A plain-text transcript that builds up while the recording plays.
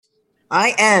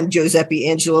I am Jozeppi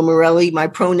Angelo Morelli. My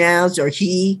pronouns are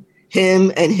he,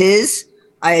 him, and his.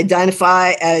 I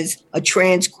identify as a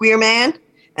trans queer man,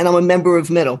 and I'm a member of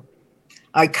Middle.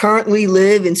 I currently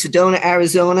live in Sedona,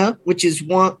 Arizona, which is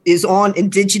on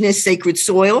indigenous sacred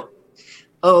soil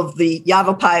of the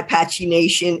Yavapai Apache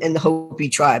Nation and the Hopi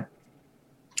tribe.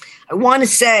 I want to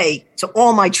say to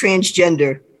all my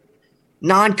transgender,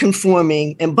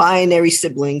 non-conforming, and binary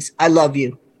siblings, I love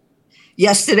you.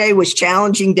 Yesterday was a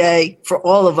challenging day for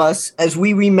all of us as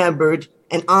we remembered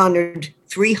and honored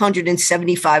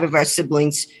 375 of our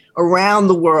siblings around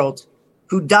the world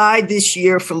who died this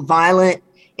year from violent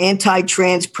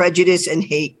anti-trans prejudice and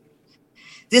hate.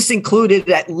 This included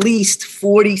at least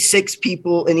 46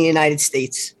 people in the United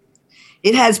States.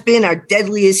 It has been our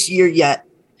deadliest year yet.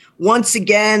 Once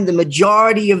again, the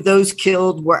majority of those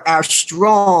killed were our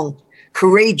strong,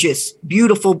 courageous,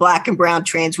 beautiful Black and brown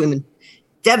trans women.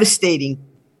 Devastating,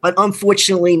 but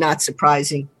unfortunately not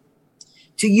surprising.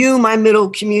 To you, my Middle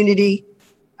community,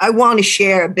 I want to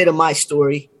share a bit of my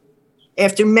story.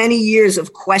 After many years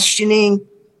of questioning,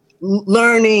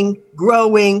 learning,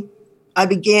 growing, I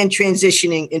began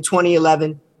transitioning in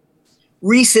 2011.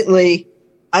 Recently,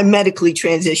 I medically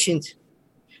transitioned.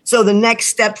 So the next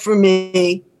step for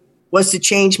me was to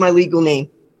change my legal name.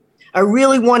 I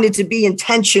really wanted to be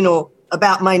intentional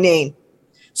about my name.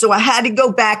 So I had to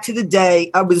go back to the day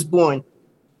I was born.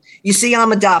 You see,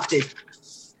 I'm adopted.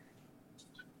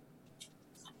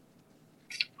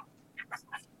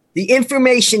 The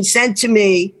information sent to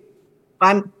me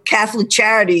by Catholic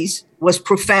Charities was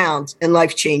profound and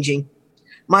life-changing.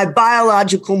 My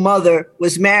biological mother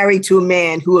was married to a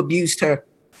man who abused her,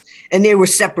 and they were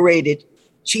separated.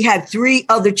 She had 3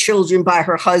 other children by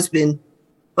her husband,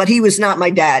 but he was not my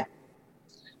dad.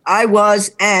 I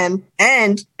am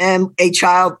a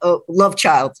child, a love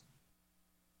child.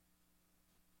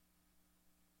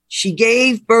 She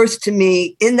gave birth to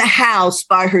me in the house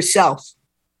by herself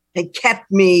and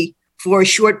kept me for a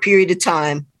short period of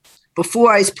time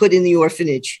before I was put in the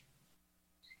orphanage.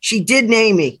 She did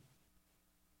name me.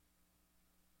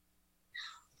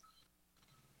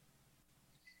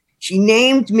 She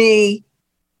named me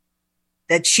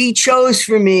that she chose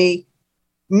for me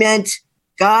meant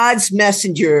God's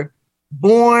messenger,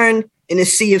 born in a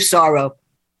sea of sorrow.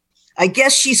 I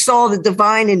guess she saw the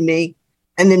divine in me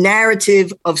and the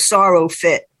narrative of sorrow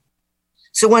fit.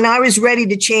 So when I was ready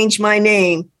to change my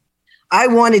name, I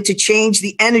wanted to change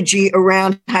the energy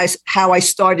around how I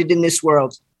started in this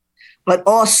world, but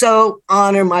also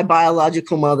honor my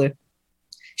biological mother.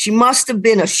 She must have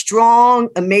been a strong,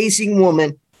 amazing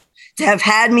woman to have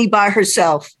had me by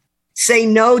herself, say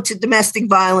no to domestic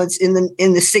violence in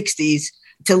the 60s,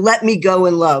 to let me go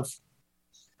in love.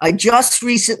 I just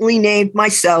recently named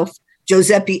myself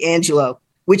Jozeppi Angelo,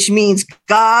 which means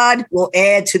God will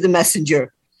add to the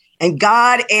messenger. And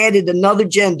God added another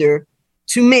gender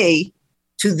to me,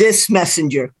 to this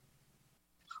messenger.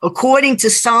 According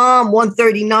to Psalm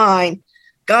 139,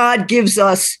 God gives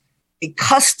us a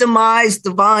customized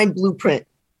divine blueprint.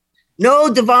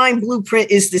 No divine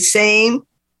blueprint is the same,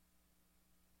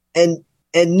 and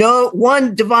no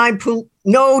divine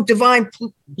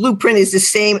blueprint is the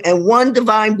same, and one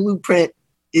divine blueprint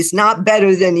is not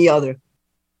better than the other.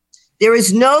 There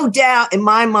is no doubt in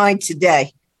my mind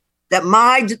today that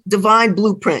my divine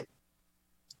blueprint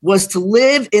was to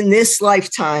live in this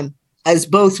lifetime as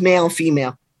both male and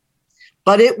female.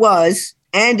 But it was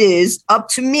and is up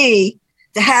to me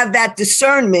to have that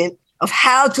discernment of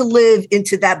how to live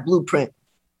into that blueprint.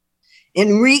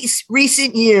 In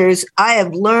recent years, I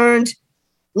have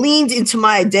leaned into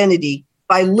my identity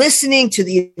by listening to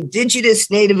the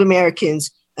indigenous Native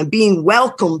Americans and being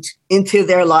welcomed into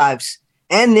their lives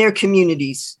and their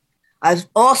communities. I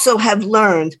also have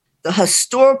learned the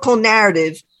historical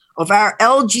narrative of our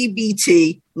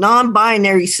LGBT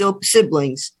non-binary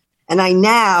siblings, and I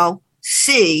now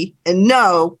see and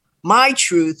know my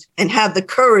truth and have the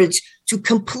courage to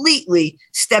completely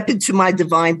step into my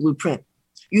divine blueprint.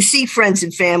 You see, friends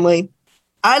and family,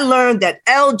 I learned that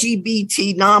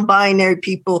LGBT non-binary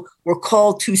people were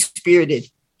called two-spirited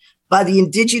by the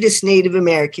indigenous Native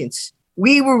Americans.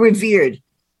 We were revered.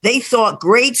 They thought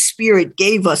Great Spirit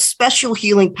gave us special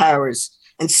healing powers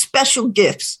and special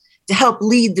gifts to help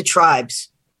lead the tribes.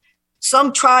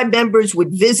 Some tribe members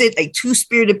would visit a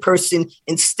two-spirited person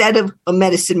instead of a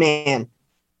medicine man.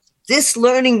 This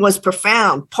learning was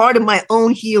profound, part of my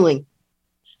own healing.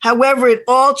 However, it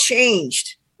all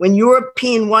changed when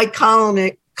European white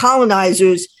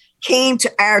colonizers came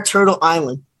to our Turtle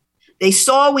Island. They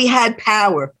saw we had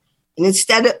power, and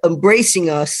instead of embracing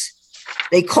us,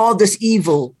 they called us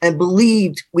evil and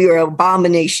believed we were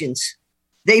abominations.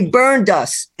 They burned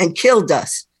us and killed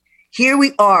us. Here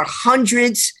we are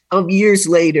hundreds of years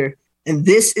later, and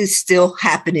this is still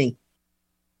happening.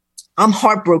 I'm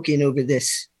heartbroken over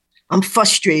this. I'm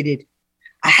frustrated.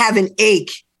 I have an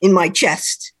ache in my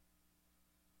chest.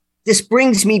 This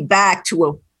brings me back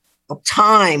to a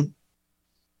time,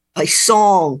 a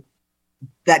song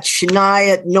that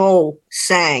Shania Knoll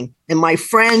sang, and my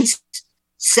friends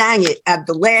sang it at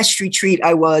the last retreat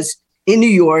I was in New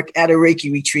York at a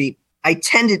Reiki retreat. I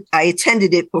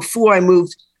attended it before I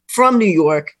moved from New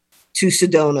York to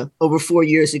Sedona over 4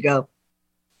 years ago.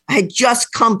 I had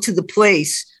just come to the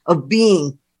place of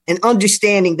being and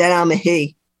understanding that I'm a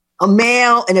he, a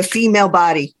male and a female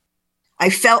body. I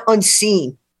felt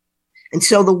unseen. And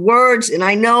so the words, and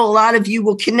I know a lot of you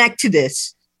will connect to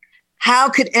this. How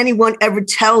could anyone ever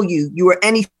tell you you are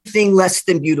anything less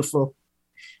than beautiful?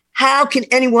 How can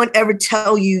anyone ever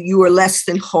tell you you are less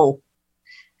than whole?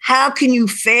 How can you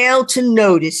fail to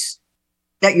notice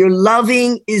that your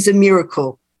loving is a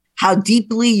miracle? How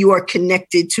deeply you are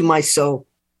connected to my soul.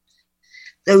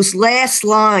 Those last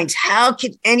lines, how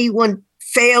can anyone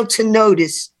fail to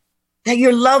notice that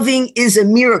your loving is a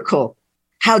miracle?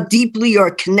 How deeply you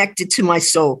are connected to my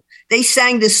soul. They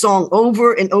sang this song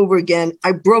over and over again.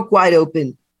 I broke wide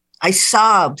open. I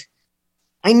sobbed.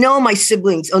 I know my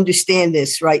siblings understand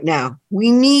this right now.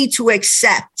 We need to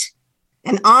accept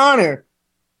and honor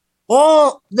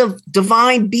all the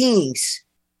divine beings.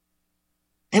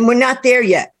 And we're not there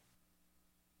yet.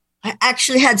 I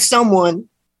actually had someone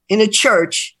in a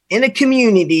church, in a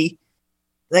community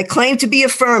that claimed to be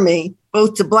affirming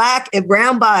both to Black and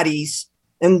brown bodies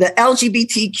and the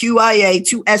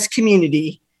LGBTQIA2S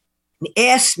community, and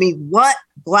asked me what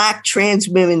Black trans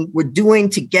women were doing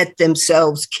to get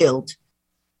themselves killed.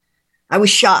 I was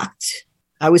shocked.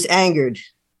 I was angered,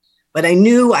 but I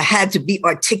knew I had to be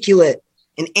articulate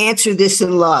and answer this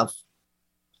in love.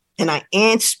 And my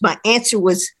answer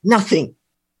was nothing.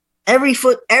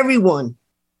 Everyone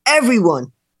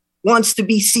wants to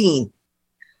be seen,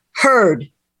 heard,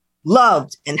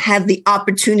 loved, and have the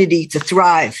opportunity to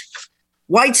thrive.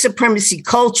 White supremacy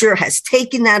culture has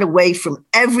taken that away from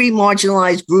every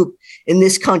marginalized group in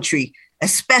this country,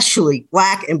 especially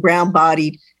Black and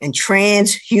brown-bodied and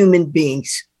trans human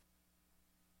beings.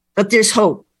 But there's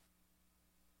hope.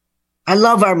 I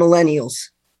love our millennials,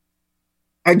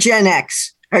 our Gen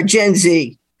X, our Gen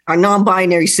Z, our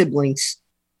non-binary siblings.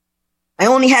 I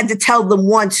only had to tell them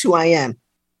once who I am,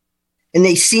 and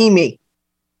they see me.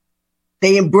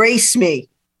 They embrace me.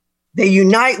 They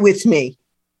unite with me.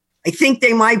 I think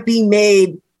they might be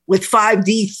made with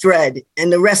 5D thread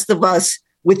and the rest of us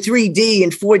with 3D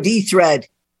and 4D thread.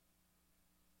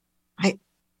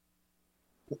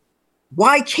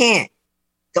 Why can't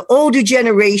the older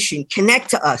generation connect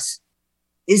to us?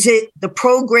 Is it the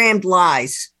programmed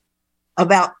lies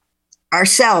about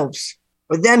ourselves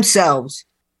or themselves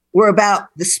or about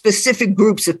the specific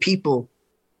groups of people?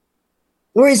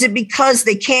 Or is it because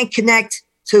they can't connect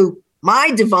to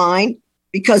my divine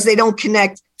because they don't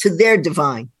connect to their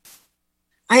divine?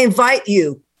 I invite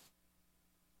you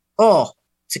all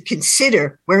to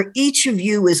consider where each of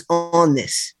you is on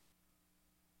this.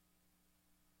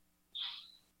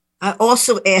 I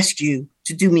also ask you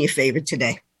to do me a favor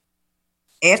today.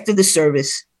 After the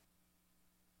service,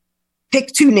 pick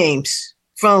 2 names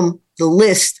from the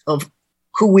list of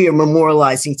who we are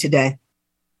memorializing today.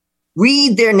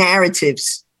 Read their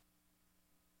narratives.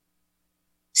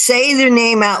 Say their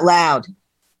name out loud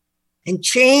and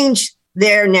change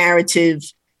their narrative.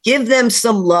 Give them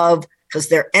some love because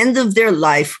their end of their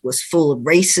life was full of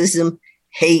racism,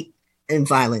 hate, and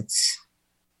violence.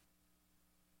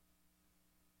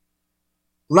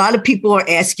 A lot of people are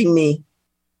asking me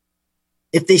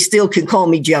if they still can call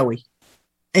me Joey.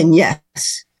 And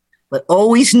yes, but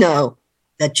always know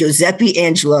that Jozeppi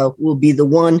Angelo will be the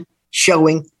one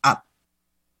showing up.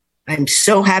 I'm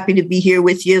so happy to be here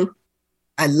with you.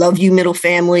 I love you, middle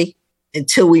family.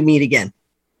 Until we meet again.